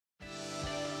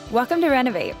Welcome to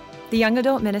Renovate, the young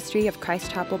adult ministry of Christ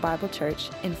Chapel Bible Church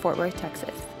in Fort Worth,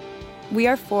 Texas. We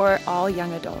are for all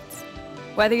young adults.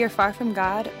 Whether you're far from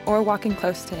God or walking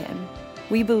close to Him,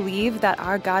 we believe that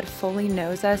our God fully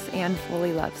knows us and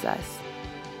fully loves us.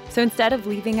 So instead of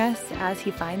leaving us as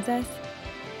He finds us,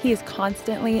 He is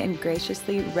constantly and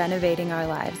graciously renovating our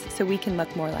lives so we can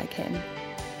look more like Him.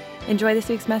 Enjoy this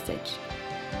week's message.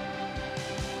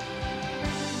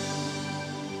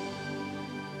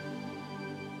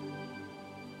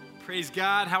 Praise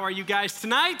God. How are you guys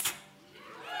tonight?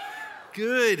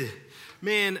 Good.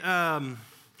 Man,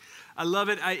 I love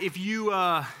it. If you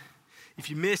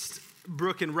missed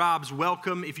Brooke and Rob's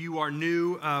welcome, if you are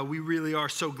new, we really are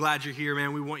so glad you're here,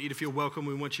 man. We want you to feel welcome.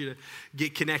 We want you to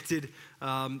get connected.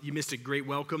 You missed a great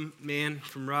welcome, man,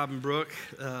 from Rob and Brooke.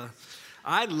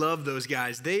 I love those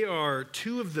guys. They are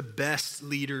two of the best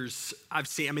leaders I've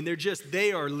seen. I mean,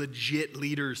 they are legit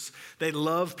leaders. They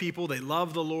love people. They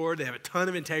love the Lord. They have a ton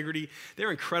of integrity. They're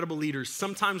incredible leaders.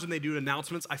 Sometimes when they do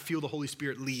announcements, I feel the Holy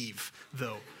Spirit leave,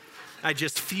 though. I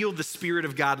just feel the Spirit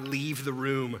of God leave the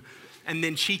room. And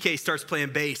then Chike starts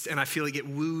playing bass, and I feel it get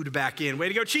wooed back in. Way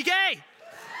to go, Chike!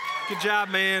 Good job,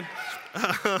 man.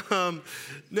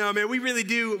 No, man, we really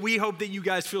do. We hope that you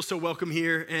guys feel so welcome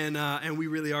here, and we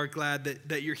really are glad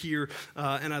that you're here.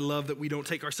 And I love that we don't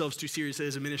take ourselves too seriously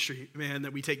as a ministry, man,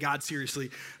 that we take God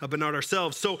seriously, but not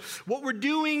ourselves. So what we're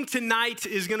doing tonight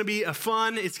is going to be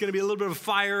fun. It's going to be a little bit of a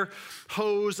fire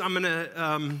hose. I'm going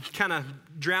to kind of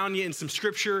drown you in some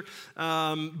scripture.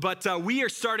 But we are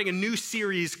starting a new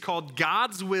series called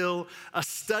God's Will, a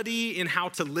study in how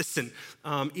to listen.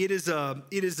 It is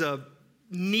a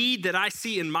need that I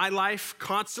see in my life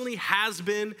constantly, has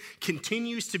been,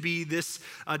 continues to be this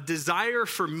desire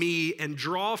for me and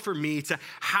draw for me to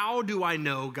how do I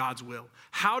know God's will?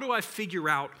 How do I figure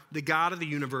out the God of the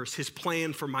universe, His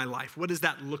plan for my life? What does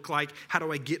that look like? How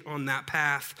do I get on that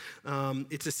path?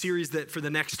 It's a series that for the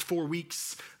next 4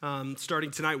 weeks,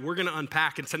 starting tonight, we're going to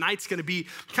unpack. And tonight's going to be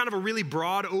kind of a really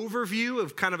broad overview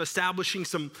of kind of establishing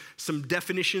some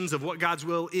definitions of what God's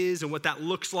will is and what that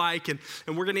looks like. And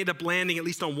we're going to end up landing at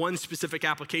least on one specific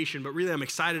application. But really, I'm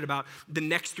excited about the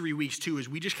next 3 weeks, too, as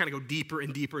we just kind of go deeper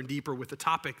and deeper and deeper with the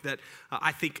topic that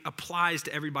I think applies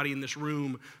to everybody in this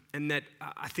room. And that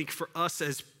I think for us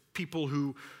as people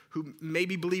who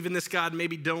maybe believe in this God,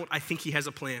 maybe don't, I think He has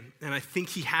a plan. And I think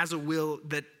He has a will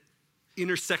that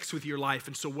intersects with your life.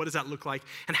 And so what does that look like?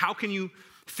 And how can you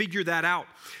figure that out?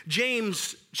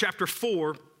 James chapter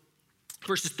 4,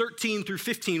 verses 13 through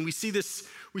 15, we see this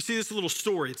little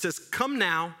story. It says, "Come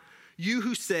now, you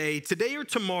who say, today or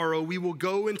tomorrow we will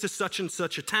go into such and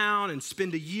such a town and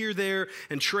spend a year there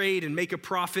and trade and make a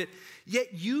profit,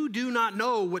 yet you do not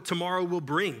know what tomorrow will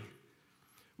bring.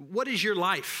 What is your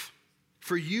life?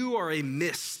 For you are a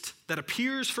mist that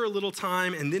appears for a little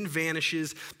time and then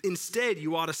vanishes. Instead,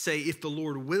 you ought to say, if the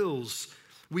Lord wills,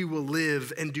 we will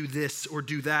live and do this or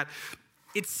do that."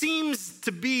 It seems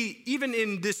to be, even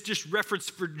in this just reference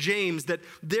for James, that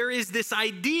there is this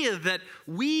idea that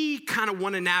we kind of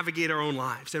want to navigate our own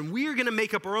lives. And we are going to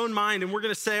make up our own mind and we're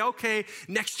going to say, okay,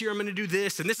 next year I'm going to do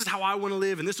this. And this is how I want to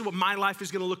live. And this is what my life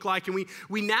is going to look like. And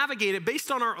we navigate it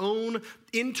based on our own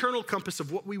internal compass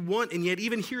of what we want. And yet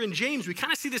even here in James, we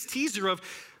kind of see this teaser of,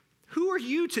 who are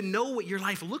you to know what your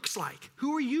life looks like?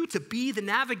 Who are you to be the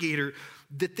navigator?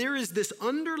 That there is this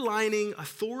underlining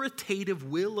authoritative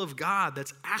will of God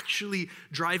that's actually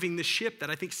driving the ship that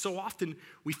I think so often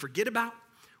we forget about,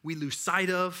 we lose sight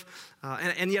of,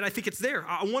 and yet I think it's there.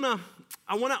 I want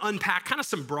to unpack kind of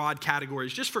some broad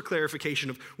categories just for clarification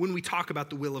of when we talk about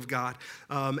the will of God.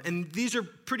 And these are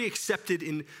pretty accepted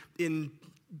in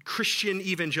Christian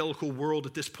evangelical world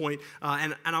at this point,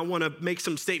 and I want to make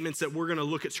some statements that we're going to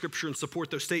look at scripture and support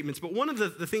those statements. But one of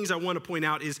the things I want to point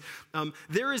out is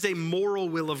there is a moral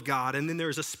will of God, and then there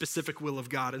is a specific will of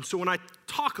God. And so when I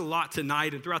talk a lot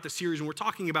tonight and throughout the series, when we're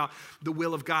talking about the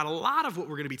will of God, a lot of what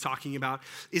we're going to be talking about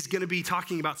is going to be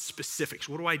talking about specifics.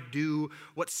 What do I do?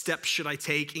 What steps should I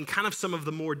take? In kind of some of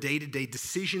the more day-to-day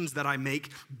decisions that I make,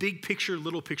 big picture,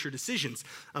 little picture decisions.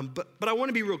 But I want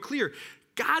to be real clear.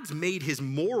 God's made His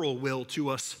moral will to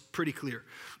us pretty clear.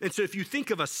 And so if you think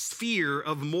of a sphere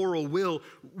of moral will,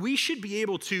 we should be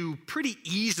able to pretty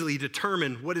easily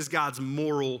determine what is God's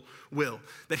moral will.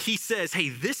 That He says, hey,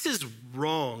 this is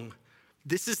wrong.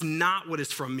 This is not what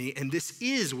is from me, and this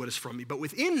is what is from me. But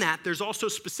within that, there's also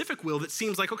specific will that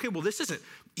seems like, okay, well, this isn't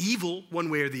evil one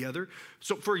way or the other.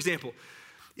 So for example,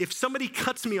 if somebody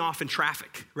cuts me off in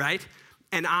traffic, right?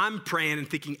 And I'm praying and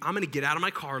thinking, I'm going to get out of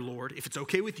my car, Lord, if it's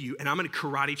okay with you, and I'm going to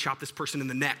karate chop this person in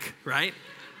the neck, right?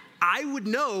 I would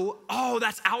know, oh,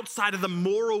 that's outside of the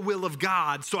moral will of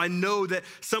God. So I know that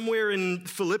somewhere in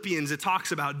Philippians, it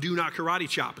talks about do not karate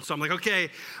chop. And so I'm like, okay,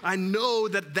 I know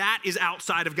that that is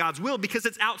outside of God's will because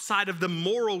it's outside of the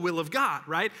moral will of God,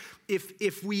 right?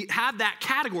 If we have that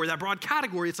category, that broad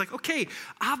category, it's like, okay,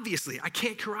 obviously I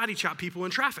can't karate chop people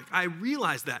in traffic. I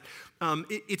realize that.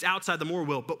 It's outside the moral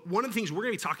will. But one of the things we're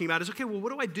going to be talking about is, okay, well,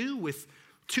 what do I do with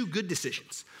two good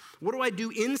decisions? What do I do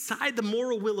inside the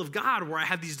moral will of God where I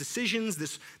have these decisions,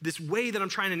 this way that I'm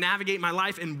trying to navigate my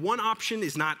life, and one option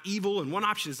is not evil, and one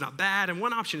option is not bad, and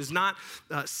one option is not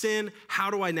sin? How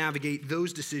do I navigate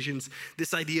those decisions?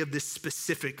 This idea of this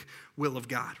specific will of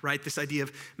God, right? This idea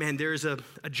of, man, there's a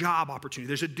job opportunity.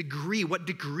 There's a degree. What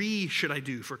degree should I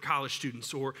do for college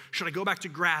students? Or should I go back to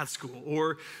grad school?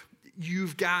 Or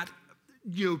you've got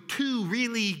two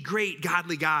really great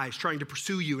godly guys trying to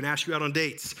pursue you and ask you out on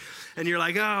dates. And you're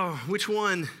like, oh, which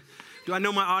one? Do I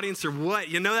know my audience or what?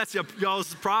 That's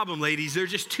y'all's problem, ladies. There's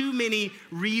just too many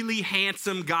really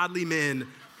handsome, godly men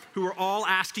who are all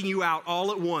asking you out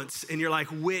all at once. And you're like,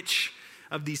 which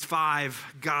of these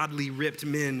 5 godly, ripped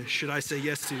men should I say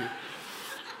yes to?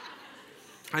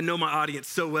 I know my audience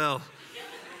so well.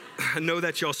 I know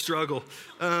that y'all struggle.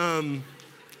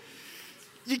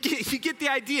 You get the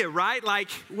idea, right? Like,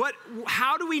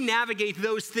 how do we navigate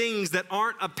those things that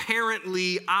aren't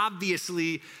apparently,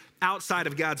 obviously outside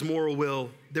of God's moral will?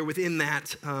 They're within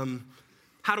that.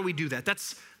 How do we do that?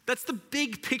 That's the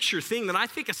big picture thing that I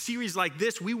think a series like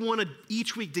this, we want to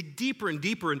each week dig deeper and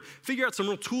deeper and figure out some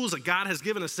real tools that God has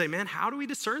given us. Say, man, how do we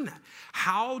discern that?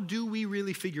 How do we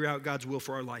really figure out God's will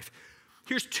for our life?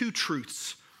 Here's 2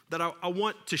 truths that I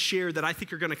want to share that I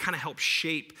think are going to kind of help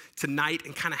shape tonight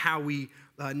and kind of how we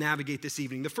navigate this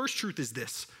evening. The first truth is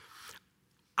this.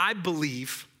 I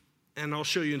believe, and I'll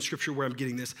show you in scripture where I'm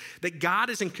getting this, that God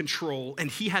is in control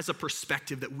and he has a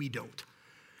perspective that we don't,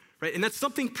 right? And that's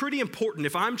something pretty important.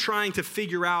 If I'm trying to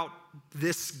figure out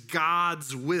this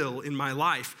God's will in my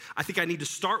life, I think I need to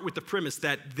start with the premise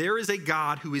that there is a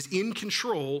God who is in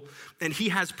control and he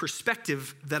has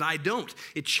perspective that I don't.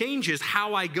 It changes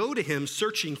how I go to him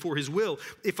searching for his will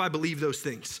if I believe those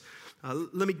things.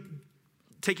 Let me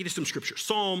take you to some scripture.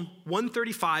 Psalm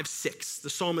 135:6. The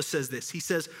psalmist says this. He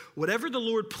says, whatever the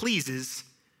Lord pleases,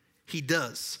 he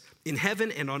does in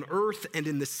heaven and on earth and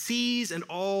in the seas and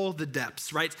all the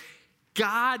depths, right?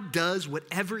 God does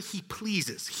whatever he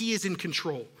pleases. He is in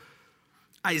control.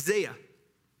 Isaiah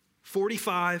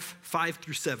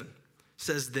 45:5-7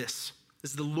 says this.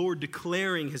 This is the Lord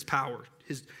declaring his power,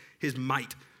 his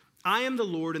might. I am the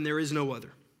Lord and there is no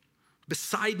other.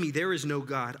 Beside me there is no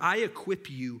God. I equip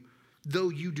you though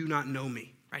you do not know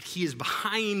me, right? He is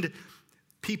behind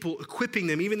people, equipping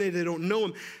them, even though they don't know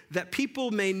him, that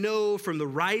people may know from the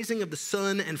rising of the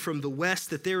sun and from the west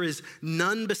that there is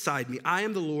none beside me. I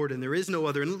am the Lord and there is no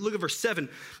other. And look at verse 7.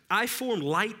 I form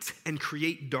light and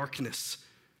create darkness.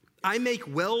 I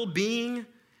make well-being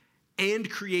and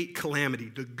create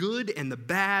calamity, the good and the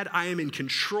bad. I am in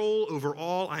control over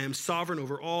all. I am sovereign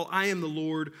over all. I am the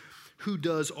Lord who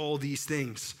does all these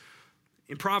things.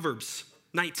 In Proverbs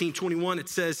 19:21, it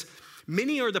says,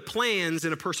 many are the plans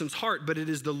in a person's heart, but it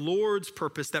is the Lord's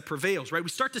purpose that prevails, right? We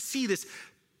start to see this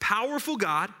powerful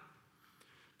God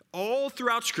all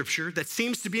throughout Scripture that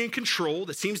seems to be in control,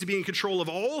 that seems to be in control of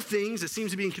all things, that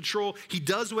seems to be in control. He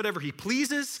does whatever he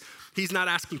pleases. He's not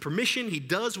asking permission. He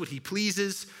does what he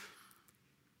pleases.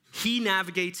 He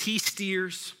navigates. He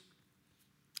steers.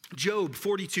 Job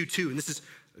 42:2, and this is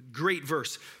a great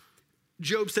verse.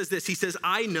 Job says this. He says,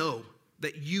 I know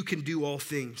that you can do all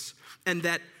things and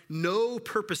that no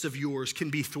purpose of yours can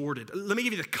be thwarted. Let me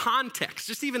give you the context.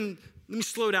 Let me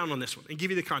slow down on this one and give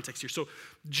you the context here. So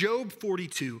Job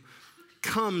 42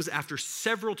 comes after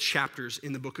several chapters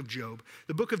in the book of Job.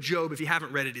 The book of Job, if you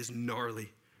haven't read it, is gnarly,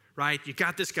 right? You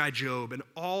got this guy Job and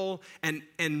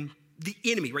the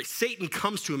enemy, right? Satan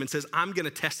comes to him and says, I'm going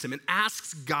to test him, and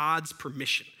asks God's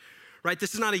permission. Right?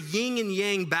 This is not a yin and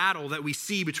yang battle that we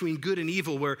see between good and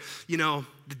evil where,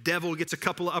 the devil gets a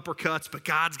couple of uppercuts, but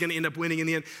God's going to end up winning in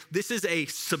the end. This is a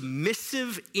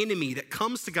submissive enemy that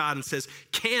comes to God and says,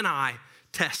 can I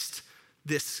test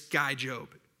this guy Job?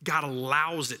 God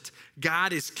allows it.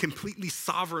 God is completely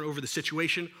sovereign over the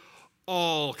situation.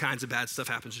 All kinds of bad stuff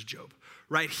happens to Job.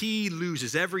 Right? He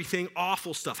loses everything.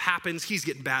 Awful stuff happens. He's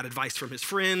getting bad advice from his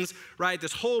friends, right?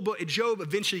 This whole book, Job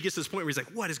eventually gets to this point where he's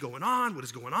like, what is going on? What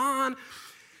is going on?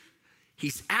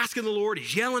 He's asking the Lord.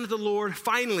 He's yelling at the Lord.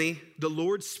 Finally, the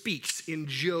Lord speaks in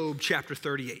Job chapter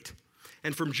 38.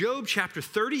 And from Job chapter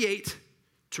 38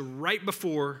 to right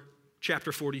before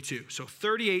chapter 42, so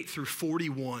 38 through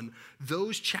 41,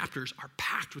 those chapters are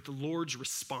packed with the Lord's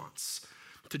response.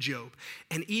 to Job.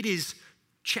 And it is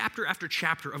chapter after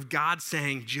chapter of God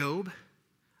saying, Job,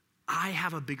 I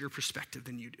have a bigger perspective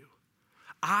than you do.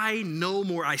 I know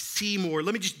more, I see more.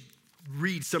 Let me just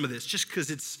read some of this just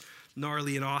because it's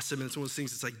gnarly and awesome. And it's one of those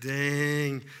things that's like,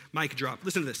 dang, mic drop.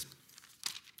 Listen to this.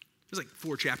 There's like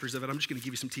 4 chapters of it. I'm just going to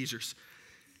give you some teasers.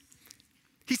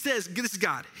 He says, this is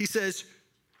God. He says,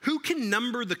 who can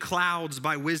number the clouds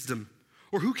by wisdom?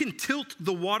 Or who can tilt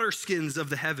the water skins of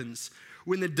the heavens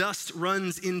when the dust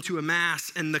runs into a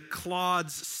mass and the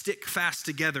clods stick fast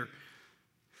together?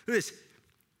 Look at this.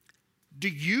 Do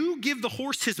you give the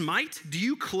horse his might? Do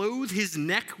you clothe his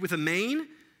neck with a mane?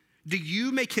 Do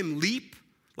you make him leap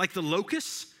like the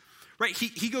locusts? Right?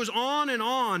 He goes on and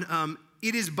on.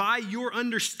 It is by your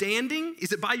understanding.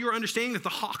 Is it by your understanding that the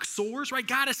hawk soars? Right?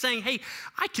 God is saying, hey,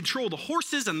 I control the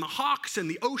horses and the hawks and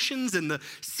the oceans and the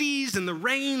seas and the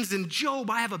rains. And Job,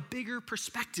 I have a bigger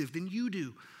perspective than you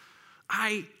do.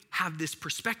 I have this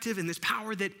perspective and this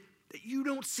power that you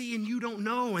don't see and you don't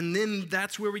know. And then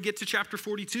that's where we get to chapter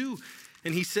 42.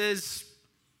 And he says,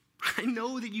 I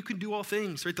know that you can do all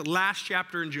things. Right? The last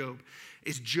chapter in Job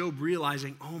is Job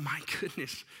realizing, oh my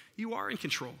goodness, you are in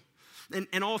control.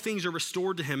 And all things are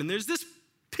restored to him. And there's this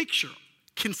picture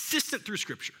consistent through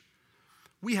Scripture.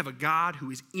 We have a God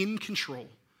who is in control.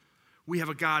 We have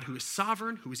a God who is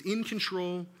sovereign, who is in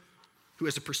control, who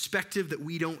has a perspective that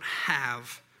we don't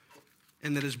have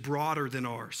and that is broader than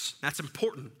ours. That's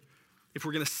important if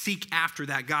we're going to seek after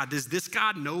that God. Does this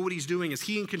God know what he's doing? Is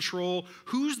he in control?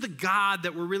 Who's the God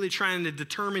that we're really trying to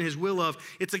determine his will of?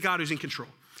 It's a God who's in control.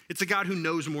 It's a God who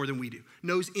knows more than we do,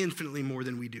 knows infinitely more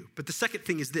than we do. But the second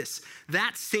thing is this: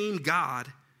 that same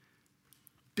God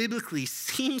biblically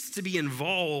seems to be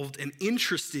involved and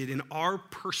interested in our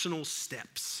personal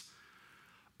steps.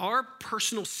 Our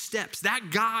personal steps. That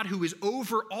God who is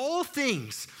over all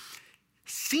things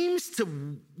seems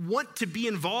to want to be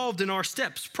involved in our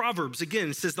steps. Proverbs, again,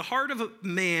 it says, the heart of a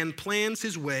man plans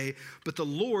his way, but the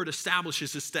Lord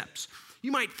establishes his steps.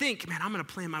 You might think, man, I'm going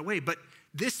to plan my way, but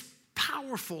this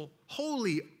powerful,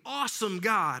 holy, awesome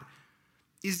God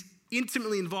is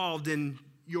intimately involved in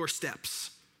your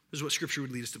steps. This is what Scripture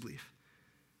would lead us to believe.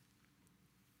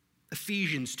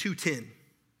 Ephesians 2:10.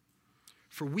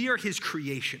 For we are his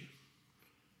creation,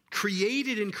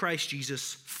 created in Christ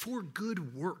Jesus for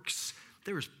good works.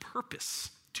 There is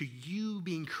purpose to you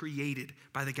being created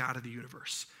by the God of the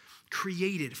universe.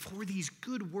 Created for these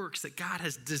good works that God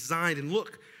has designed. And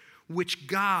look, which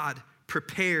God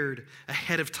prepared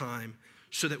ahead of time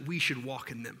so that we should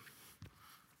walk in them.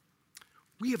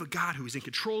 We have a God who is in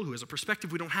control, who has a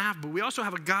perspective we don't have, but we also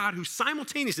have a God who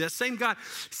simultaneously, that same God,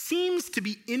 seems to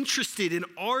be interested in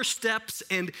our steps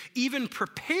and even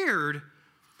prepared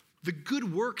the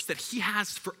good works that he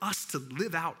has for us to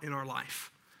live out in our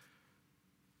life.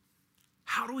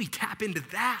 How do we tap into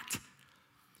that?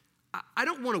 I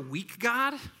don't want a weak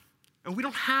God, and we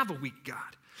don't have a weak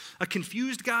God. A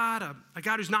confused God, a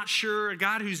God who's not sure, a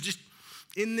God who's just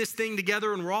in this thing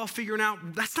together and we're all figuring out.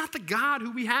 That's not the God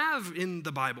who we have in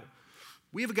the Bible.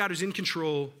 We have a God who's in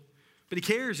control, but he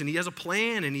cares and he has a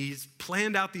plan and he's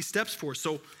planned out these steps for us.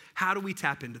 So how do we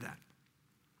tap into that?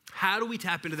 How do we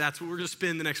tap into that? That's what we're going to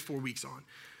spend the next 4 weeks on.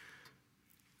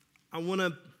 I want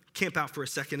to camp out for a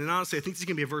second. And honestly, I think this is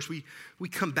going to be a verse we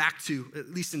come back to, at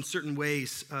least in certain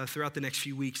ways, throughout the next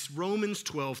few weeks. Romans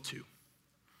 12:2.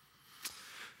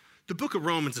 The book of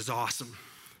Romans is awesome.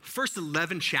 First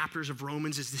 11 chapters of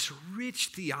Romans is this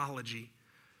rich theology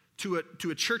to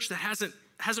a church that hasn't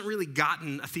really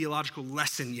gotten a theological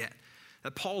lesson yet.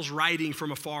 That Paul's writing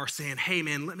from afar saying, hey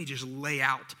man, let me just lay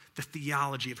out the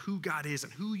theology of who God is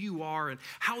and who you are and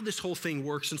how this whole thing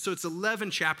works. And so it's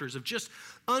 11 chapters of just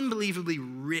unbelievably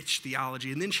rich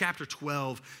theology. And then chapter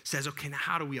 12 says, okay, now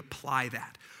how do we apply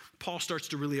that? Paul starts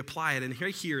to really apply it. And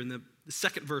right here in the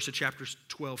second verse of chapter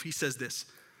 12, he says this.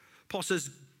 Paul says,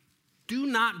 do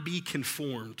not be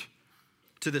conformed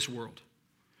to this world,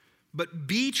 but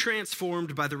be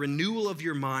transformed by the renewal of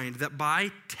your mind, that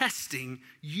by testing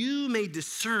you may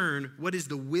discern what is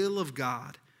the will of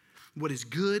God, what is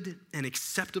good and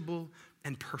acceptable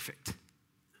and perfect.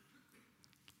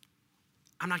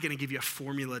 I'm not going to give you a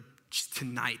formula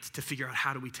tonight to figure out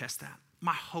how do we test that.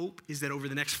 My hope is that over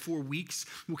the next 4 weeks,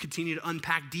 we'll continue to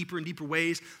unpack deeper and deeper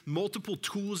ways, multiple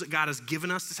tools that God has given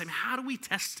us to say, how do we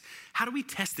test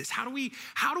this? How do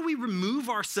we remove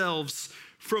ourselves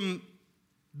from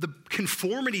the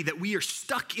conformity that we are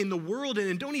stuck in the world in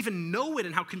and don't even know it,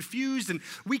 and how confused and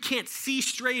we can't see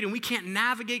straight and we can't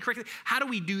navigate correctly? How do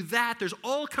we do that? There's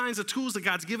all kinds of tools that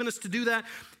God's given us to do that.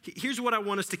 Here's what I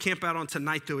want us to camp out on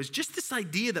tonight, though, is just this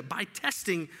idea that by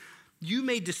testing, you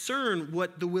may discern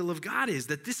what the will of God is.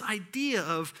 That this idea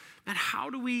of, man, how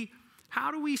do we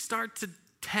start to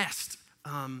test?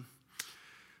 One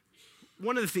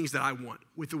of the things that I want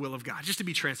with the will of God, just to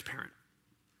be transparent,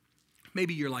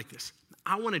 maybe you're like this.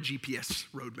 I want a GPS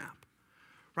roadmap,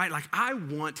 right? Like I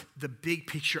want the big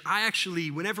picture. I actually,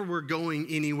 whenever we're going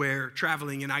anywhere,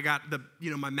 traveling, and I got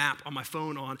my map on my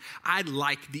phone on, I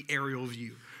like the aerial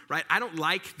view, right? I don't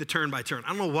like the turn by turn. I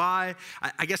don't know why.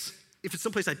 I guess if it's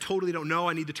someplace I totally don't know,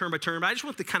 I need the turn by turn, but I just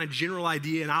want the kind of general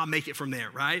idea and I'll make it from there,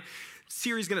 right?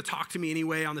 Siri's gonna talk to me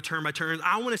anyway on the turn by turns.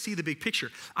 I wanna see the big picture.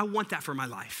 I want that for my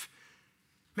life.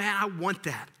 Man, I want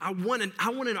that. I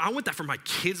want that for my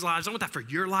kids' lives. I want that for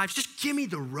your lives. Just give me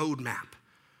the roadmap.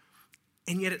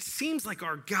 And yet it seems like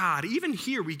our God, even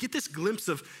here, we get this glimpse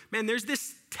of, man, there's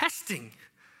this testing.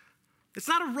 It's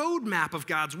not a roadmap of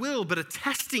God's will, but a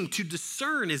testing to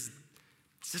discern, is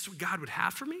this what God would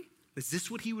have for me? Is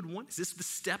this what he would want? Is this the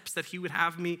steps that he would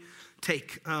have me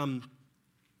take?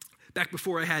 Back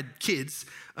before I had kids,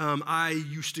 I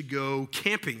used to go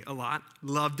camping a lot.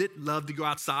 Loved it. Loved to go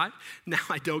outside. Now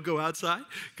I don't go outside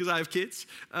because I have kids.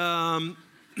 And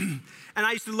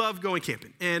I used to love going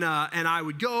camping. And I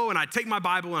would go and I'd take my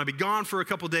Bible and I'd be gone for a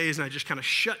couple days and I'd just kind of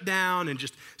shut down and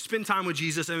just spend time with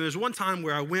Jesus. And there was one time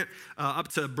where I went up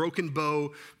to Broken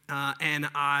Bow and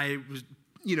I was,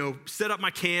 set up my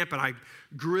camp and I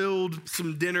grilled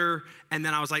some dinner, and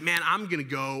then I was like, man, I'm gonna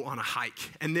go on a hike.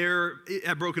 And there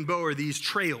at Broken Bow are these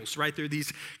trails, right? They're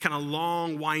these kind of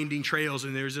long, winding trails,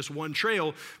 and there's this one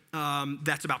trail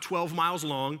that's about 12 miles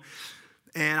long.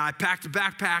 And I packed a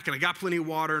backpack, and I got plenty of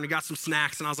water, and I got some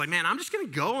snacks, and I was like, man, I'm just gonna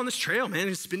go on this trail, man,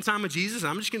 and spend time with Jesus, and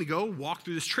I'm just gonna go walk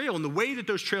through this trail. And the way that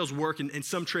those trails work, and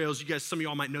some trails, some of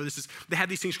y'all might know this, is they have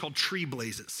these things called tree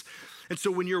blazes. And so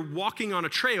when you're walking on a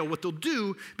trail, what they'll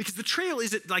do, because the trail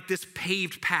isn't like this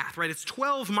paved path, right? It's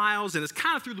 12 miles and it's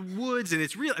kind of through the woods and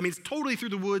it's totally through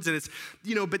the woods and it's,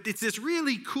 but it's this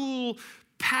really cool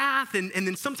path and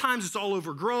then sometimes it's all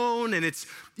overgrown and it's,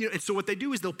 and so what they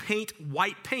do is they'll paint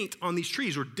white paint on these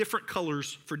trees or different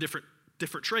colors for different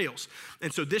trails.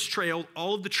 And so this trail,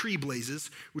 all of the tree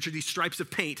blazes, which are these stripes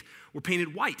of paint, were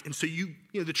painted white. And so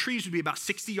the trees would be about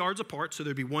 60 yards apart. So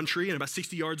there'd be one tree and about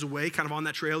 60 yards away, kind of on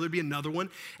that trail, there'd be another one.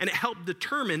 And it helped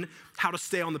determine how to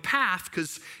stay on the path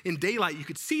because in daylight you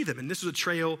could see them. And this was a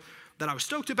trail that I was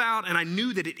stoked about. And I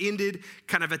knew that it ended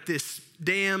kind of at this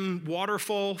dam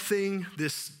waterfall thing,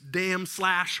 this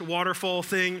dam/waterfall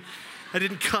thing. I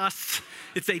didn't cuss.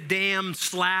 It's a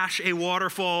dam/a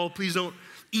waterfall. Please don't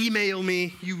email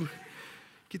me, you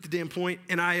get the damn point.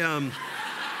 And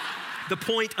the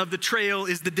point of the trail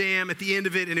is the dam at the end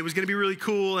of it, and it was gonna be really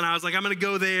cool, and I was like, I'm gonna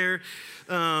go there.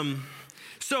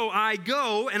 So I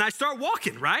go, and I start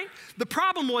walking, right? The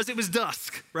problem was it was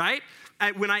dusk, right?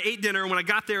 When I ate dinner, when I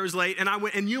got there, it was late, and I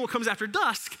went, and what comes after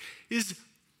dusk is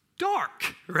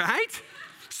dark, right?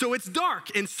 So it's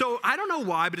dark, and so I don't know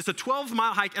why, but it's a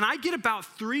 12-mile hike, and I get about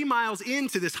 3 miles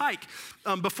into this hike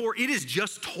before it is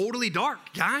just totally dark,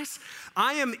 guys.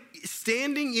 I am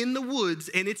standing in the woods,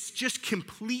 and it's just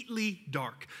completely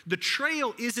dark. The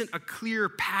trail isn't a clear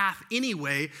path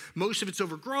anyway. Most of it's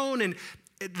overgrown, and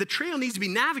the trail needs to be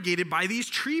navigated by these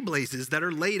tree blazes that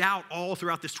are laid out all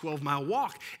throughout this 12-mile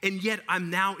walk, and yet I'm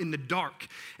now in the dark.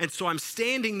 And so I'm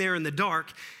standing there in the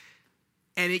dark,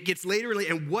 and it gets later,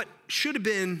 and what should have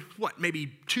been,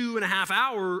 maybe 2.5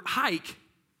 hour hike,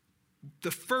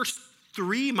 the first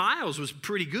 3 miles was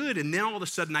pretty good, and then all of a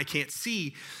sudden I can't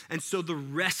see. And so the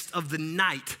rest of the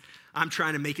night, I'm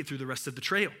trying to make it through the rest of the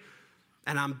trail.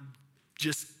 And I'm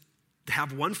just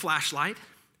have one flashlight,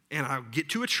 and I'll get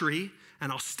to a tree,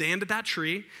 and I'll stand at that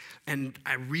tree, and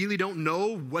I really don't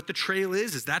know what the trail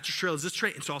is. Is that the trail? Is this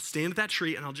trail? And so I'll stand at that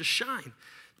tree, and I'll just shine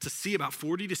to see about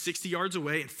 40 to 60 yards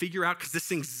away and figure out, because this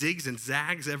thing zigs and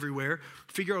zags everywhere,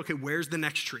 figure out, okay, where's the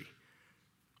next tree?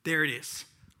 There it is.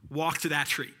 Walk to that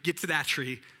tree. Get to that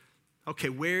tree. Okay,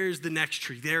 where's the next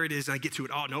tree? There it is. And I get to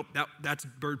it. Oh, nope, that's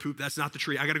bird poop. That's not the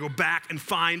tree. I got to go back and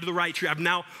find the right tree. I'm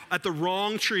now at the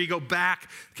wrong tree. Go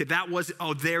back. Okay, that was,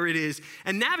 oh, there it is.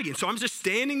 And navigate. So I'm just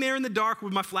standing there in the dark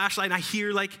with my flashlight, and I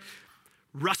hear like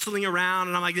rustling around,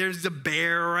 and I'm like, there's a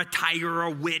bear or a tiger or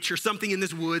a witch or something in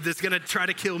this wood that's gonna try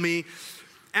to kill me.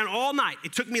 And all night,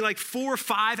 it took me like 4 or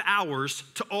 5 hours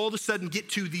to all of a sudden get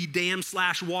to the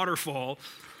dam/waterfall.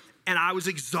 And I was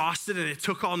exhausted, and it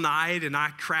took all night, and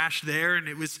I crashed there, and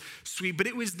it was sweet. But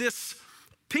it was this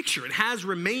picture. It has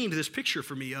remained this picture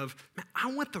for me of, man, I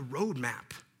want the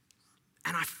roadmap.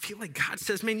 And I feel like God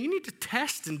says, man, you need to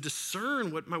test and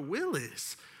discern what my will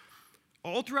is.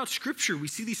 All throughout Scripture, we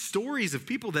see these stories of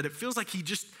people that it feels like he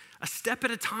just a step at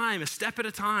a time.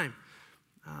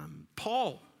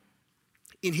 Paul,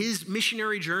 in his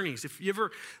missionary journeys. If you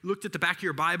ever looked at the back of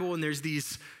your Bible and there's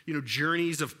these,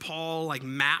 journeys of Paul, like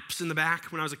maps in the back.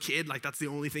 When I was a kid, like that's the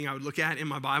only thing I would look at in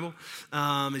my Bible,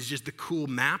 is just the cool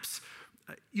maps.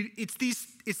 It's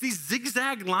these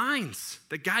zigzag lines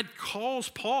that God calls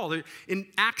Paul. In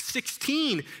Acts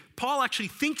 16, Paul actually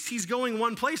thinks he's going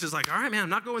one place. It's like, all right, man, I'm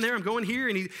not going there, I'm going here.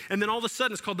 And then all of a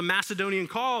sudden, it's called the Macedonian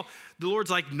call. The Lord's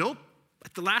like, nope,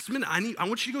 at the last minute, I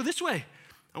want you to go this way.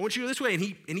 I want you to go this way. And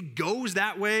he goes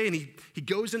that way, and he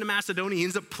goes into Macedonia. He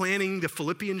ends up planning the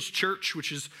Philippians church,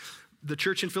 which is the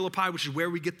church in Philippi, which is where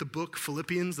we get the book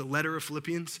Philippians, the letter of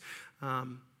Philippians.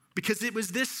 Because it was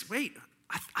this, wait,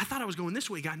 I thought I was going this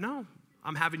way, God. No,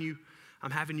 I'm having you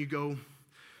go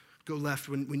left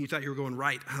when you thought you were going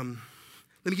right.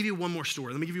 Let me give you one more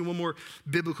story. Let me give you one more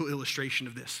biblical illustration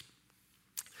of this.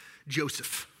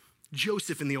 Joseph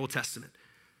in the Old Testament.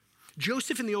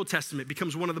 Joseph in the Old Testament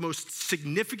becomes one of the most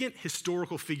significant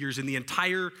historical figures in the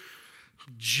entire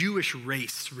Jewish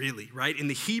race, really, right? In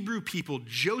the Hebrew people,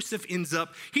 Joseph he's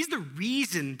the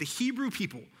reason the Hebrew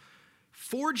people,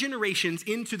 4 generations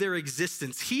into their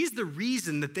existence, he's the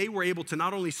reason that they were able to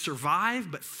not only survive,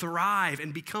 but thrive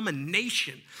and become a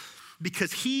nation,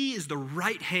 because he is the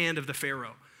right hand of the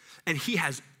Pharaoh. And he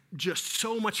has just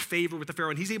so much favor with the Pharaoh,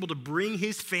 and he's able to bring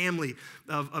his family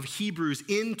of Hebrews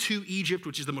into Egypt,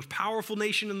 which is the most powerful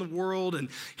nation in the world, and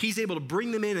he's able to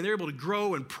bring them in, and they're able to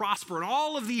grow and prosper and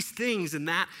all of these things in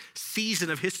that season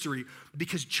of history,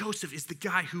 because Joseph is the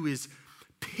guy who is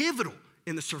pivotal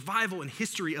in the survival and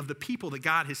history of the people that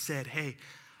God has said, hey,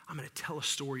 I'm going to tell a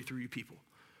story through you people.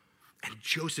 And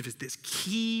Joseph is this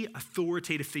key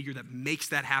authoritative figure that makes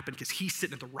that happen, because he's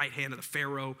sitting at the right hand of the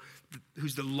Pharaoh,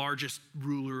 who's the largest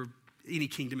ruler of any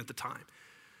kingdom at the time.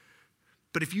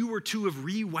 But if you were to have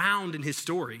rewound in his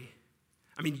story,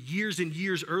 years and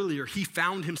years earlier, he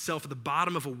found himself at the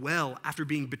bottom of a well after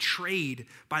being betrayed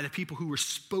by the people who were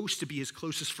supposed to be his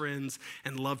closest friends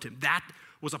and loved him. That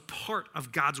was a part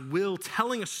of God's will,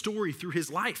 telling a story through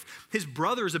his life. His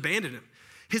brothers abandoned him.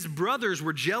 His brothers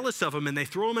were jealous of him, and they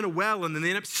throw him in a well, and then they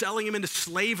end up selling him into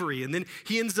slavery. And then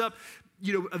he ends up,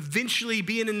 eventually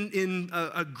being in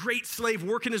a great slave,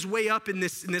 working his way up in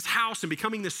this house and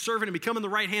becoming this servant and becoming the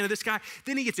right hand of this guy.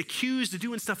 Then he gets accused of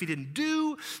doing stuff he didn't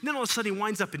do. And then all of a sudden he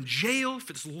winds up in jail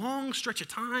for this long stretch of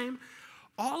time.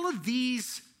 All of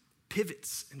these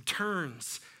pivots and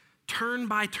turns, turn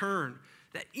by turn,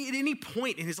 that at any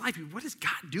point in his life, what is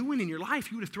God doing in your life?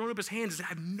 He would have thrown up his hands and said, I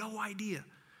have no idea.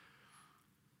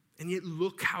 And yet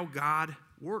look how God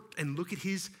worked, and look at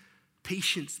his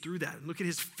patience through that, and look at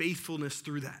his faithfulness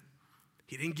through that.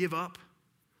 He didn't give up.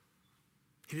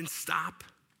 He didn't stop.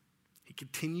 He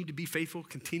continued to be faithful,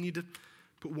 continued to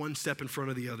put one step in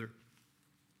front of the other.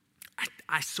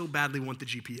 I so badly want the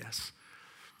GPS.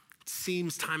 It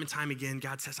seems time and time again,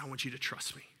 God says, I want you to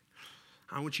trust me.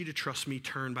 I want you to trust me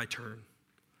turn by turn.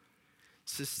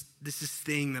 This is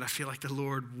thing that I feel like the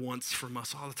Lord wants from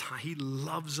us all the time. He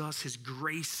loves us. His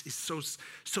grace is so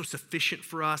sufficient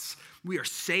for us. We are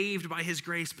saved by his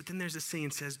grace. But then there's this thing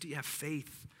that says, do you have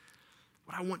faith?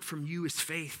 What I want from you is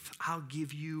faith. I'll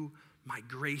give you my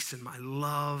grace and my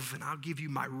love, and I'll give you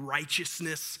my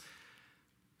righteousness.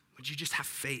 Would you just have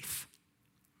faith?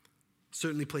 It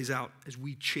certainly plays out as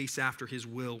we chase after his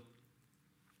will.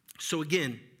 So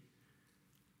again,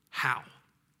 how?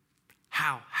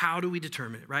 How do we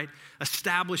determine it, right?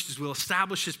 Establish his will,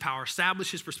 establish his power, establish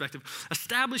his perspective,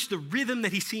 establish the rhythm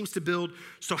that he seems to build.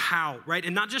 So how, right?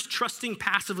 And not just trusting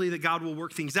passively that God will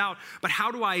work things out, but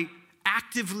how do I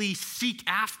actively seek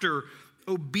after,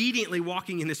 obediently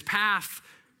walking in his path?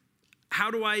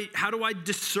 How do I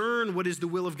discern what is the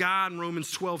will of God? In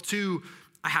Romans 12:2,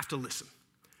 I have to listen,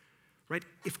 right?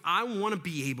 If I want to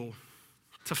be able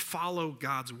to follow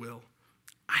God's will,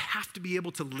 I have to be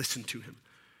able to listen to him.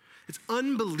 It's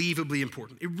unbelievably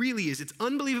important. It really is. It's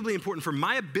unbelievably important for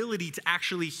my ability to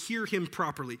actually hear him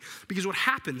properly. Because what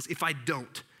happens if I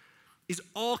don't is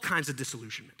all kinds of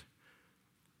disillusionment,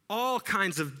 all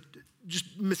kinds of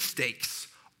just mistakes,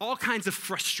 all kinds of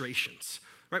frustrations,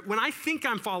 right? When I think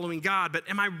I'm following God, but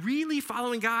am I really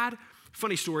following God?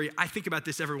 Funny story, I think about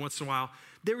this every once in a while.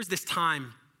 There was this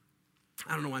time,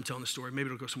 I don't know why I'm telling this story. Maybe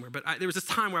it'll go somewhere. But there was this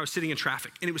time where I was sitting in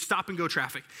traffic, and it was stop and go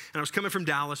traffic. And I was coming from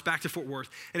Dallas back to Fort Worth,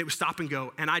 and it was stop and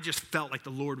go. And I just felt like the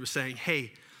Lord was saying,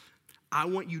 hey, I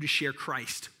want you to share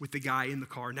Christ with the guy in the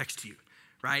car next to you,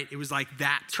 right? It was like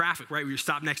that traffic, right? We were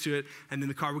stopped next to it, and then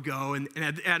the car would go. And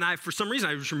I, for some reason,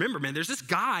 I just remember, man, there's this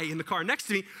guy in the car next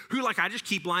to me who I just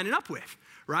keep lining up with,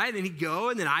 right? And then he'd go,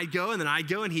 and then I'd go, and then I'd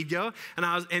go, and he'd go. And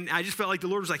I just felt like the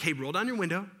Lord was like, hey, roll down your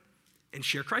window and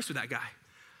share Christ with that guy.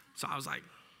 So I was like,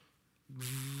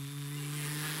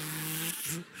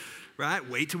 goes, right?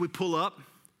 Wait till we pull up.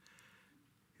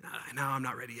 No, I'm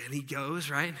not ready yet. And he goes,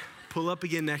 right? Pull up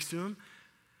again next to him.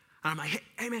 And I'm like,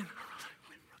 hey man, roll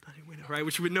down your window, right?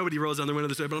 Which nobody rolls down the window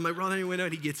this way, but I'm like, roll down your window,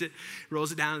 and he gets it,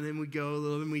 rolls it down, and then we go a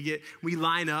little, and we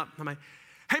line up. I'm like,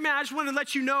 hey man, I just want to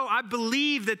let you know, I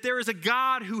believe that there is a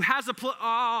God who has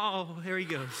oh, there he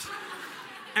goes.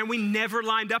 And we never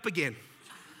lined up again.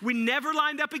 We never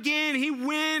lined up again. He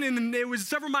went, and it was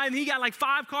several miles, and he got like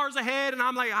 5 cars ahead, and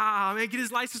I'm like, man, get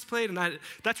his license plate. And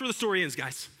that's where the story ends,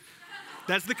 guys.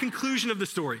 That's the conclusion of the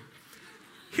story.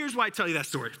 Here's why I tell you that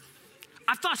story.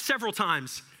 I've thought several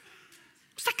times,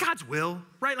 was that God's will,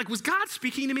 right? Like, was God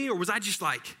speaking to me, or was I just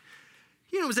like,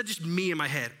 was that just me in my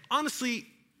head? Honestly,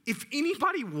 if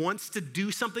anybody wants to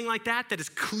do something like that is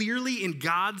clearly in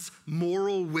God's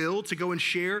moral will to go and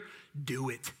share, do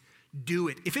it. Do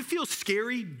it. If it feels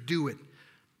scary, do it.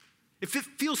 If it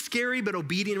feels scary but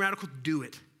obedient and radical, do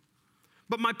it.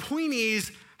 But my point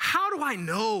is, how do I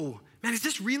know? Man, is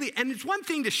this really, and it's one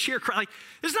thing to share, like,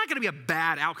 there's not gonna be a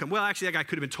bad outcome. Well, actually, that guy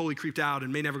could have been totally creeped out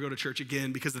and may never go to church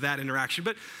again because of that interaction.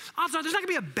 But also, there's not gonna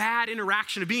be a bad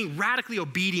interaction of being radically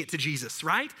obedient to Jesus,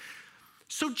 right?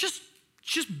 So just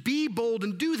be bold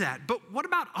and do that. But what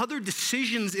about other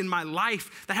decisions in my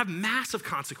life that have massive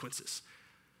consequences?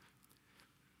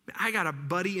 I got a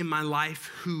buddy in my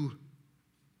life who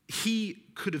he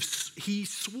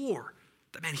swore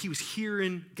that, man, he was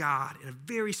hearing God in a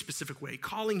very specific way,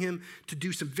 calling him to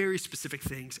do some very specific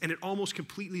things, and it almost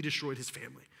completely destroyed his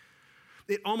family.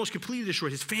 It almost completely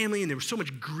destroyed his family, and there was so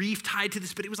much grief tied to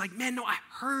this, but it was like, man, no, I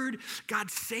heard God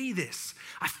say this.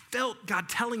 I felt God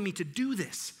telling me to do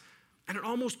this, and it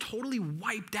almost totally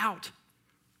wiped out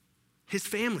his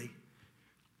family.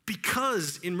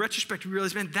 Because in retrospect, we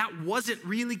realized, man, that wasn't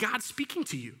really God speaking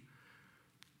to you.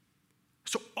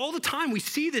 So all the time we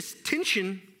see this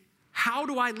tension. How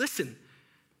do I listen?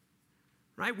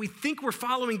 Right? We think we're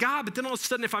following God, but then all of a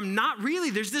sudden, if I'm not really,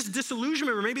 there's this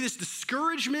disillusionment or maybe this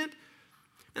discouragement.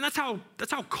 And that's how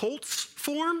cults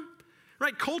form,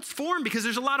 right? Cults form because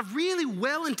there's a lot of really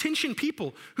well-intentioned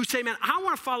people who say, man, I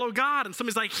want to follow God. And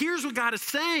somebody's like, here's what God is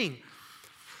saying.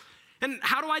 And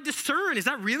how do I discern? Is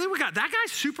that really what God, that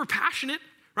guy's super passionate,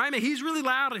 right? I mean, he's really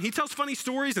loud and he tells funny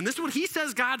stories and this is what he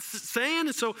says God's saying.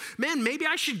 And so, man, maybe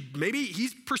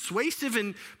he's persuasive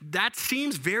and that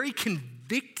seems very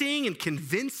convicting and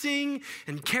convincing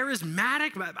and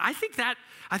charismatic. But I think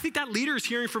that leader is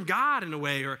hearing from God in a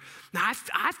way. Or now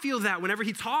I feel that whenever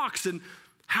he talks. And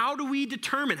how do we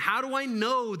determine? How do I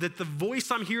know that the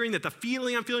voice I'm hearing, that the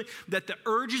feeling I'm feeling, that the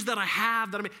urges that I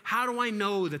have, how do I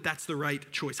know that that's the right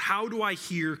choice? How do I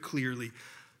hear clearly?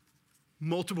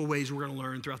 Multiple ways we're going to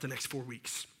learn throughout the next 4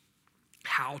 weeks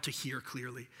how to hear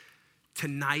clearly.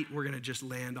 Tonight, we're going to just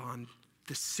land on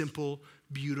this simple,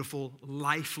 beautiful,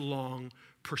 lifelong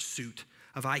pursuit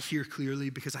of I hear clearly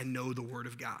because I know the Word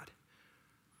of God.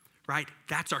 Right?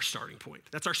 That's our starting point.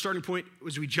 That's our starting point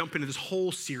as we jump into this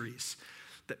whole series.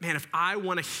 That, man, if I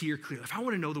want to hear clearly, if I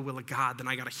want to know the will of God, then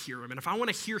I got to hear him. And if I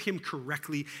want to hear him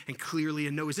correctly and clearly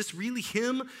and know, is this really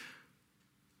him?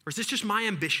 Or is this just my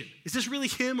ambition? Is this really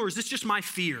him or is this just my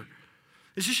fear?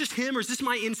 Is this just him or is this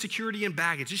my insecurity and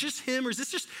baggage? Is this just him or is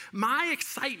this just my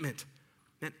excitement?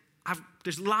 Man,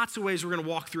 there's lots of ways we're going to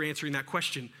walk through answering that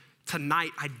question.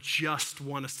 Tonight, I just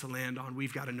want us to land on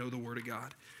we've got to know the Word of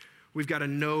God. We've got to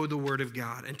know the Word of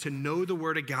God. And to know the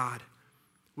Word of God,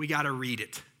 we got to read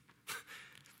it.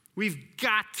 We've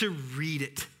got to read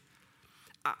it.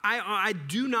 I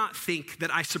do not think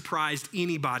that I surprised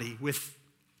anybody with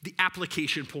the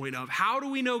application point of how do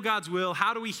we know God's will?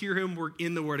 How do we hear him? We're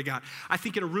in the Word of God. I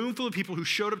think in a room full of people who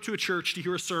showed up to a church to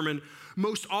hear a sermon,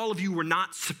 most all of you were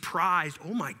not surprised.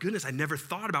 Oh my goodness, I never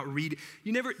thought about reading.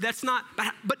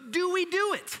 But do we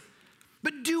do it?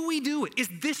 But do we do it? Is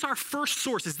this our first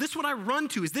source? Is this what I run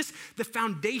to? Is this the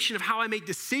foundation of how I make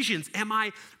decisions? Am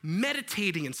I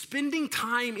meditating and spending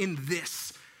time in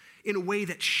this in a way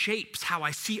that shapes how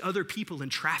I see other people in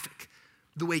traffic,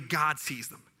 the way God sees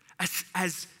them?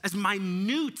 As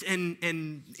minute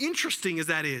and interesting as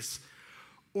that is,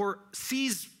 or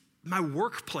sees my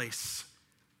workplace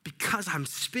because I'm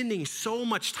spending so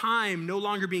much time no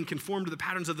longer being conformed to the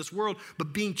patterns of this world,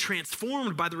 but being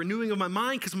transformed by the renewing of my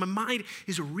mind because my mind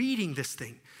is reading this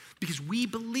thing because we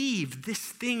believe this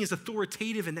thing is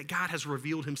authoritative and that God has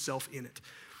revealed himself in it.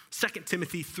 2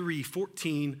 Timothy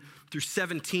 3:14 through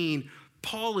 17,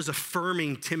 Paul is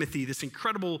affirming Timothy, this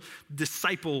incredible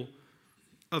disciple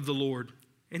of the Lord.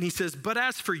 And he says, but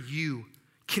as for you,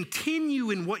 continue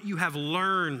in what you have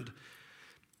learned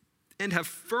and have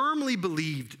firmly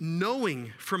believed,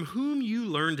 knowing from whom you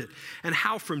learned it, and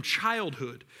how from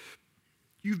childhood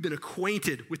you've been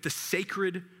acquainted with the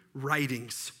sacred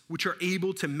writings, which are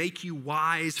able to make you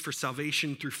wise for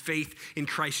salvation through faith in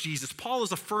Christ Jesus. Paul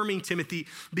is affirming Timothy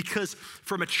because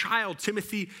from a child,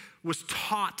 Timothy was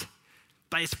taught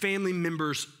by his family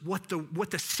members what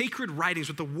the sacred writings,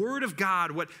 what the word of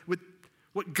God,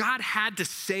 what God had to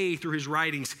say through his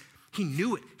writings. He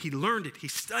knew it, he learned it, he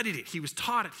studied it, he was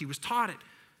taught it.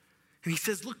 And he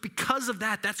says, look, because of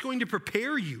that, that's going to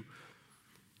prepare you.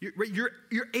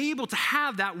 You're able to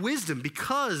have that wisdom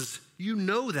because you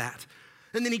know that.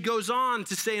 And then he goes on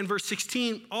to say in verse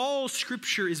 16, all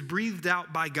scripture is breathed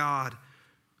out by God.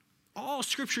 All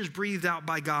scripture is breathed out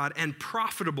by God and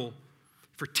profitable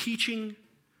for teaching,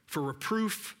 for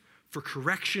reproof, for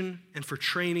correction, and for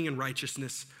training in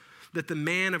righteousness, that the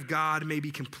man of God may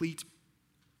be complete,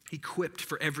 equipped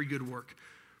for every good work.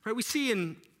 Right? We see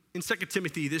in 2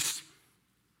 Timothy this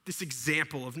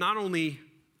example of not only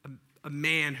a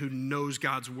man who knows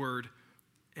God's word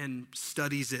and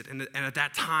studies it, and at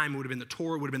that time it would have been the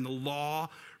Torah, it would have been the law,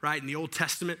 right, in the Old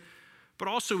Testament, but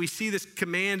also we see this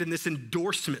command and this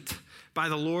endorsement by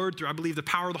the Lord through, I believe, the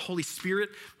power of the Holy Spirit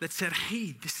that said,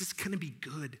 hey, this is going to be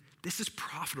good. This is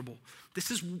profitable.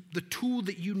 This is the tool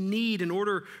that you need in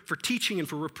order for teaching and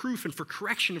for reproof and for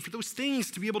correction and for those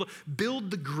things to be able to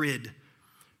build the grid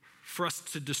for us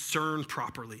to discern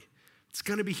properly. It's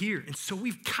going to be here. And so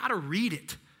we've got to read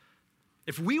it.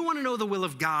 If we want to know the will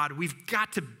of God, we've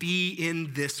got to be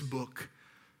in this book.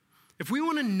 If we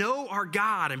want to know our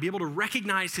God and be able to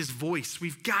recognize his voice,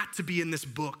 we've got to be in this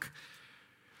book.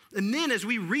 And then as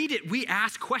we read it, we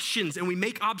ask questions and we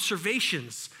make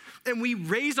observations. And we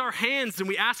raise our hands and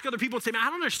we ask other people and say, man, I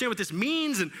don't understand what this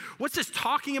means and what's this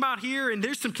talking about here? And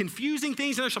there's some confusing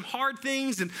things and there's some hard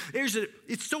things. And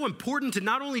it's so important to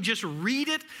not only just read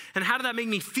it and how did that make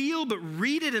me feel, but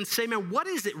read it and say, man, what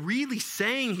is it really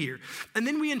saying here? And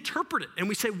then we interpret it and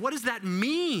we say, what does that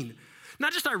mean?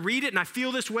 Not just I read it and I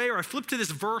feel this way, or I flipped to this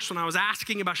verse when I was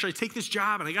asking about should I take this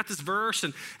job, and I got this verse,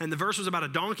 and the verse was about a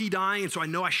donkey dying, and so I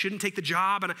know I shouldn't take the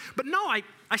job. But no, I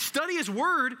study his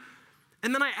word.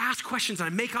 And then I ask questions and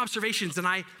I make observations and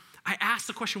I ask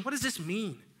the question, what does this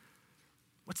mean?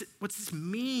 What's this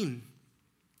mean?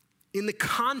 In the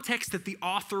context that the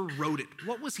author wrote it,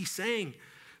 what was he saying?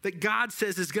 That God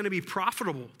says is going to be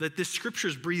profitable, that this scripture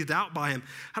is breathed out by him.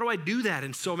 How do I do that?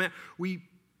 And so, man, we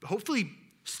hopefully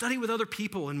study with other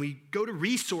people and we go to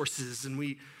resources and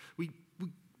we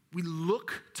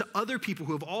look to other people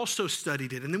who have also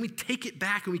studied it. And then we take it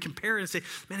back and we compare it and say,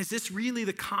 man, is this really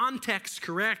the context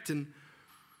correct? And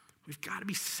we've got to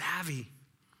be savvy.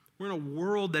 We're in a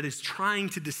world that is trying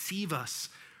to deceive us.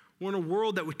 We're in a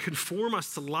world that would conform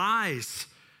us to lies.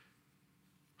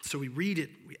 So we read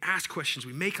it, we ask questions,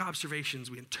 we make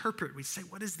observations, we interpret, we say,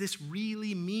 what does this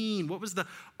really mean? What was the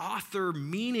author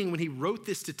meaning when he wrote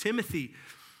this to Timothy?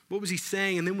 What was he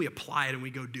saying? And then we apply it and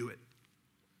we go do it.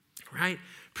 Right?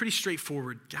 Pretty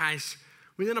straightforward, guys.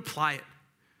 We then apply it.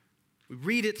 We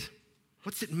read it.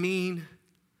 What's it mean?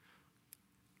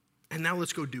 And now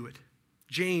let's go do it.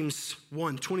 James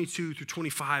 1, 22 through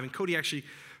 25. And Cody actually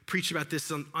preached about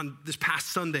this on this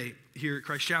past Sunday here at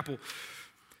Christ Chapel.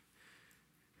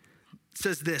 It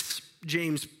says this,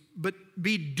 James, but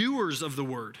be doers of the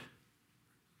word.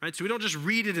 Right? So we don't just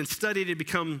read it and study it and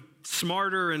become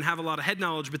smarter and have a lot of head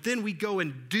knowledge, but then we go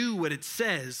and do what it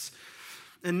says.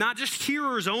 And not just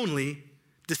hearers only,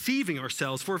 deceiving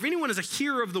ourselves. For if anyone is a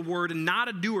hearer of the word and not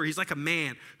a doer, he's like a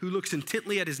man who looks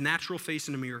intently at his natural face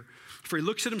in a mirror. For he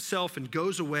looks at himself and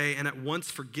goes away and at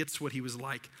once forgets what he was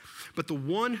like. But the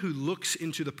one who looks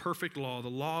into the perfect law, the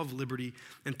law of liberty,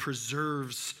 and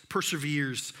perseveres,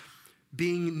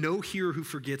 being no hearer who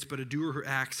forgets, but a doer who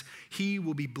acts, he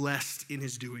will be blessed in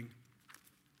his doing.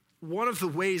 One of the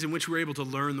ways in which we're able to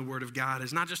learn the word of God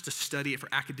is not just to study it for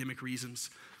academic reasons,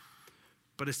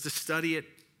 but it's to study it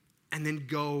and then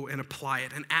go and apply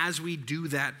it. And as we do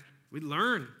that, we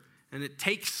learn. And it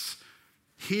takes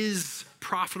his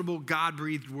profitable,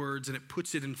 God-breathed words and it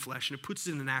puts it in flesh and it puts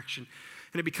it in action.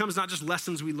 And it becomes not just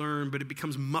lessons we learn, but it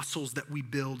becomes muscles that we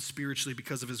build spiritually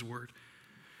because of his word.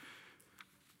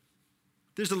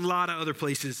 There's a lot of other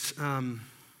places that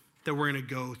we're going to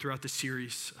go throughout the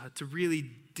series to really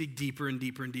dig deeper and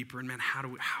deeper and deeper. And man,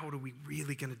 how do we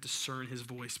really going to discern his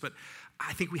voice? But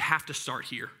I think we have to start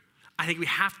here. I think we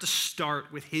have to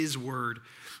start with his word.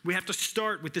 We have to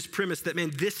start with this premise that,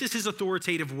 man, this is his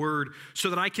authoritative word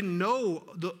so that I can know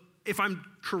if I'm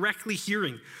correctly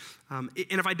hearing. And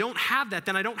if I don't have that,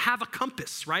 then I don't have a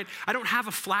compass, right? I don't have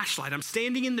a flashlight. I'm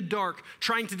standing in the dark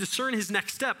trying to discern his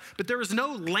next step, but there is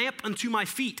no lamp unto my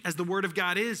feet as the word of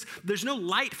God is. There's no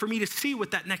light for me to see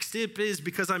what that next step is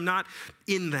because I'm not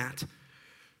in that.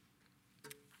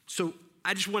 So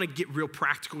I just want to get real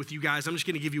practical with you guys. I'm just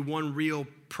going to give you one real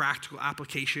practical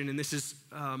application, and this is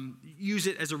use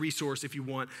it as a resource if you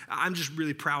want. I'm just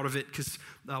really proud of it because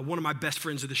one of my best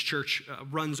friends of this church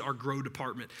runs our Grow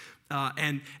department,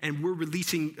 and we're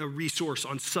releasing a resource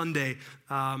on Sunday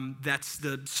that's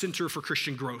the Center for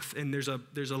Christian Growth, and there's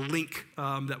a link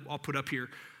that I'll put up here,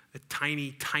 a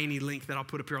tiny link that I'll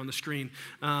put up here on the screen.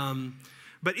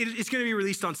 But it's going to be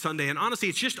released on Sunday, and honestly,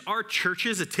 it's just our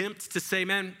church's attempt to say,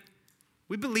 man,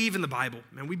 we believe in the Bible,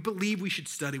 man. We believe we should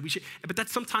study. But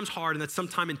that's sometimes hard and that's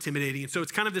sometimes intimidating. And so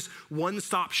it's kind of this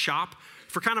one-stop shop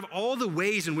for kind of all the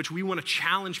ways in which we want to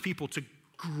challenge people to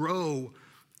grow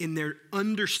in their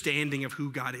understanding of who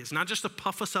God is. Not just to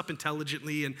puff us up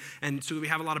intelligently and so that we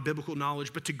have a lot of biblical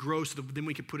knowledge, but to grow so that then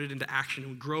we can put it into action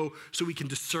and grow so we can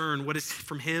discern what is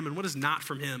from him and what is not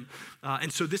from him.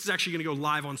 And so this is actually going to go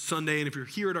live on Sunday. And if you're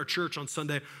here at our church on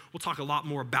Sunday, we'll talk a lot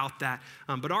more about that.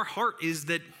 But our heart is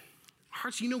that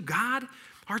hearts, you know God,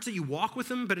 hearts that you walk with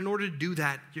him, but in order to do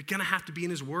that, you're gonna have to be in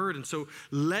his word. And so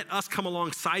let us come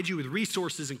alongside you with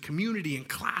resources and community and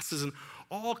classes and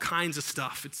all kinds of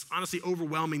stuff. It's honestly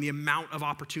overwhelming the amount of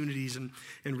opportunities and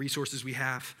resources we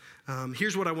have.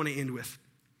 Here's what I wanna end with.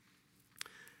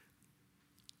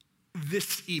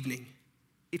 This evening,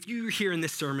 if you're hearing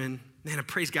this sermon, man, I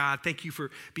praise God, thank you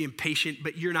for being patient,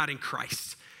 but you're not in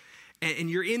Christ. And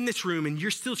you're in this room and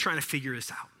you're still trying to figure this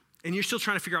out. And you're still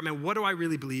trying to figure out, man, what do I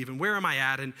really believe and where am I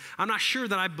at? And I'm not sure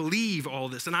that I believe all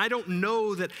this. And I don't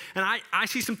know that, and I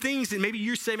see some things, and maybe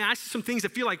you say, man, I see some things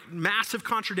that feel like massive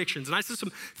contradictions. And I see some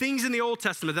things in the Old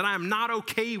Testament that I am not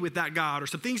okay with that God, or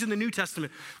some things in the New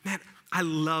Testament. Man, I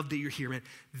love that you're here, man.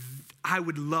 I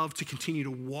would love to continue to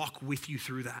walk with you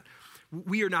through that.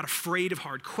 We are not afraid of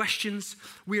hard questions.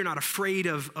 We are not afraid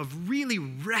of really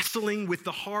wrestling with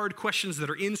the hard questions that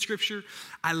are in Scripture.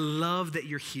 I love that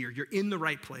you're here. You're in the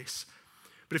right place.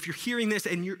 But if you're hearing this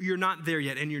and you're not there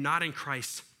yet and you're not in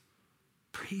Christ,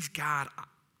 praise God.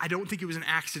 I don't think it was an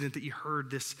accident that you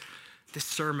heard this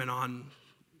sermon on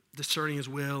discerning his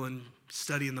will and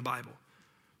studying the Bible.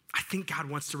 I think God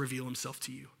wants to reveal himself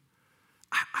to you.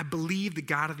 I believe the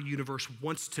God of the universe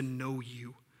wants to know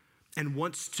you and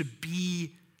wants to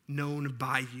be known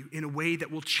by you in a way that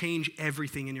will change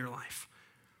everything in your life.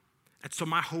 And so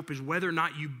my hope is whether or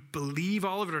not you believe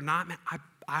all of it or not, man,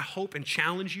 I hope and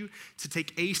challenge you to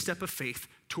take a step of faith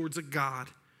towards a God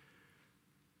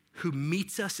who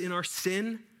meets us in our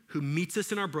sin, who meets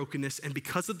us in our brokenness, and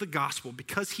because of the gospel,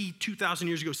 because he 2,000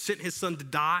 years ago sent his son to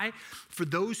die, for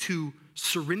those who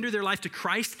surrender their life to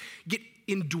Christ, get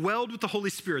indwelled with the Holy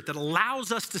Spirit that allows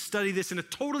us to study this in a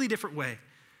totally different way.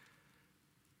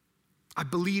 I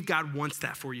believe God wants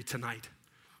that for you tonight.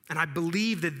 And I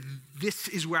believe that this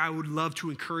is where I would love to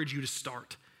encourage you to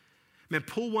start. Man,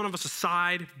 pull one of us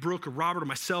aside, Brooke or Robert or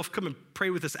myself, come and pray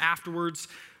with us afterwards.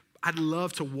 I'd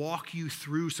love to walk you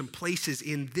through some places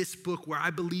in this book where I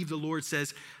believe the Lord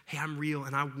says, hey, I'm real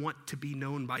and I want to be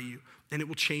known by you, and it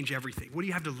will change everything. What do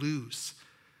you have to lose?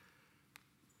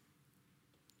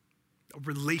 A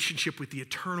relationship with the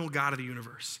eternal God of the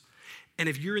universe. And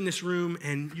if you're in this room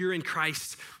and you're in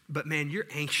Christ, but man, you're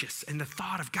anxious and the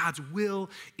thought of God's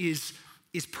will is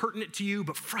pertinent to you,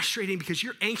 but frustrating because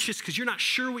you're anxious because you're not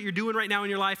sure what you're doing right now in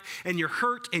your life, and you're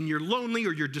hurt and you're lonely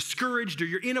or you're discouraged or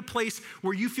you're in a place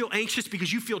where you feel anxious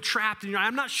because you feel trapped and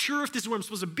I'm not sure if this is where I'm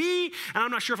supposed to be, and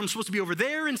I'm not sure if I'm supposed to be over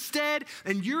there instead,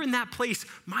 and you're in that place.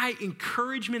 My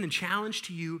encouragement and challenge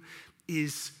to you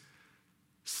is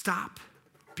stop,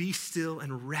 be still,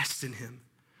 and rest in him.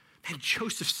 Man,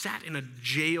 Joseph sat in a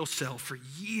jail cell for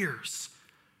years.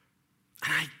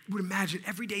 And I would imagine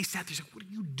every day he sat there, he's like, what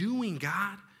are you doing,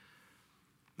 God?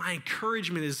 My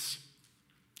encouragement is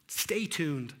stay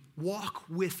tuned. Walk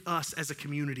with us as a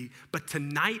community. But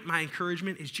tonight, my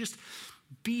encouragement is just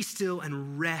be still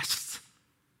and rest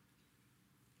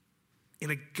in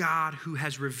a God who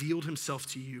has revealed himself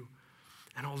to you.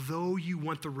 And although you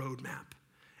want the roadmap,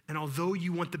 and although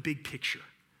you want the big picture,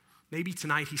 maybe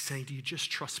tonight he's saying, do you just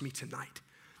trust me tonight?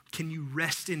 Can you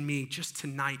rest in me just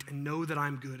tonight and know that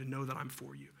I'm good and know that I'm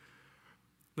for you?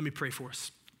 Let me pray for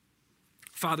us.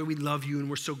 Father, we love you and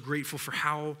we're so grateful for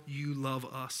how you love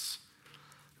us.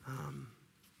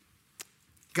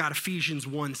 God, Ephesians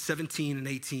 1:17 and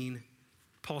 18,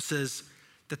 Paul says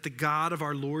that the God of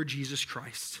our Lord Jesus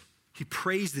Christ, he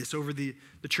prays this over the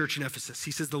church in Ephesus.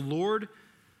 He says, the Lord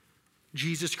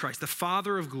Jesus Christ, the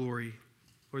Father of glory,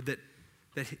 or that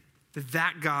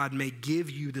God may give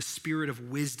you the spirit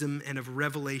of wisdom and of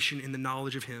revelation in the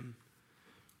knowledge of him.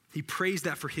 He prays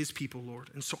that for his people, Lord.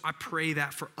 And so I pray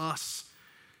that for us,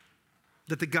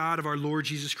 that the God of our Lord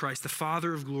Jesus Christ, the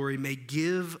Father of glory, may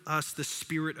give us the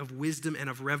spirit of wisdom and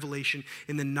of revelation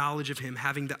in the knowledge of him,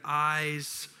 having the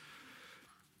eyes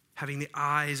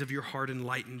of your heart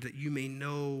enlightened, that you may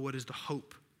know what is the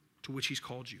hope to which he's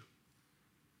called you.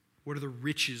 What are the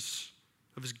riches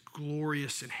of his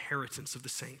glorious inheritance of the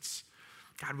saints?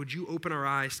 God, would you open our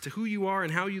eyes to who you are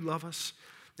and how you love us?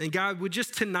 And God, would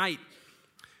just tonight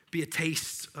be a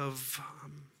taste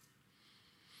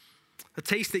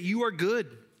that you are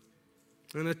good,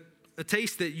 and a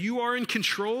taste that you are in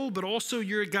control, but also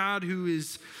you're a God who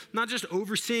is not just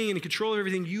overseeing and in control of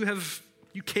everything.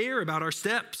 You care about our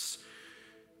steps.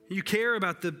 You care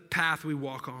about the path we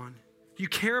walk on. You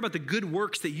care about the good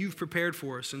works that you've prepared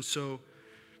for us. And so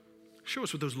show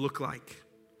us what those look like.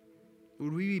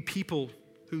 Would we be people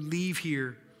who leave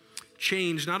here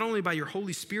changed not only by your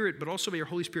Holy Spirit, but also by your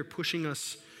Holy Spirit pushing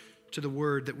us to the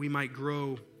word, that we might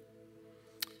grow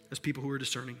as people who are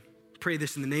discerning. Pray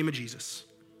this in the name of Jesus.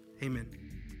 Amen.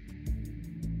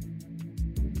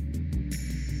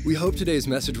 We hope today's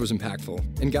message was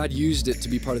impactful and God used it to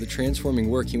be part of the transforming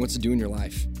work he wants to do in your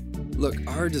life. Look,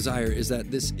 our desire is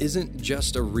that this isn't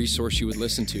just a resource you would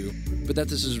listen to, but that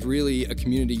this is really a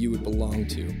community you would belong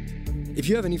to. If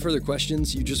you have any further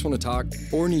questions, you just want to talk,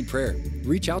 or need prayer,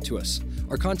 reach out to us.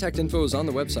 Our contact info is on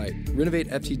the website,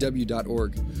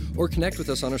 renovateftw.org, or connect with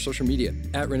us on our social media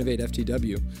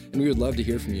 @renovateftw, and we would love to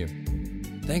hear from you.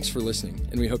 Thanks for listening,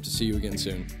 and we hope to see you again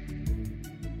soon.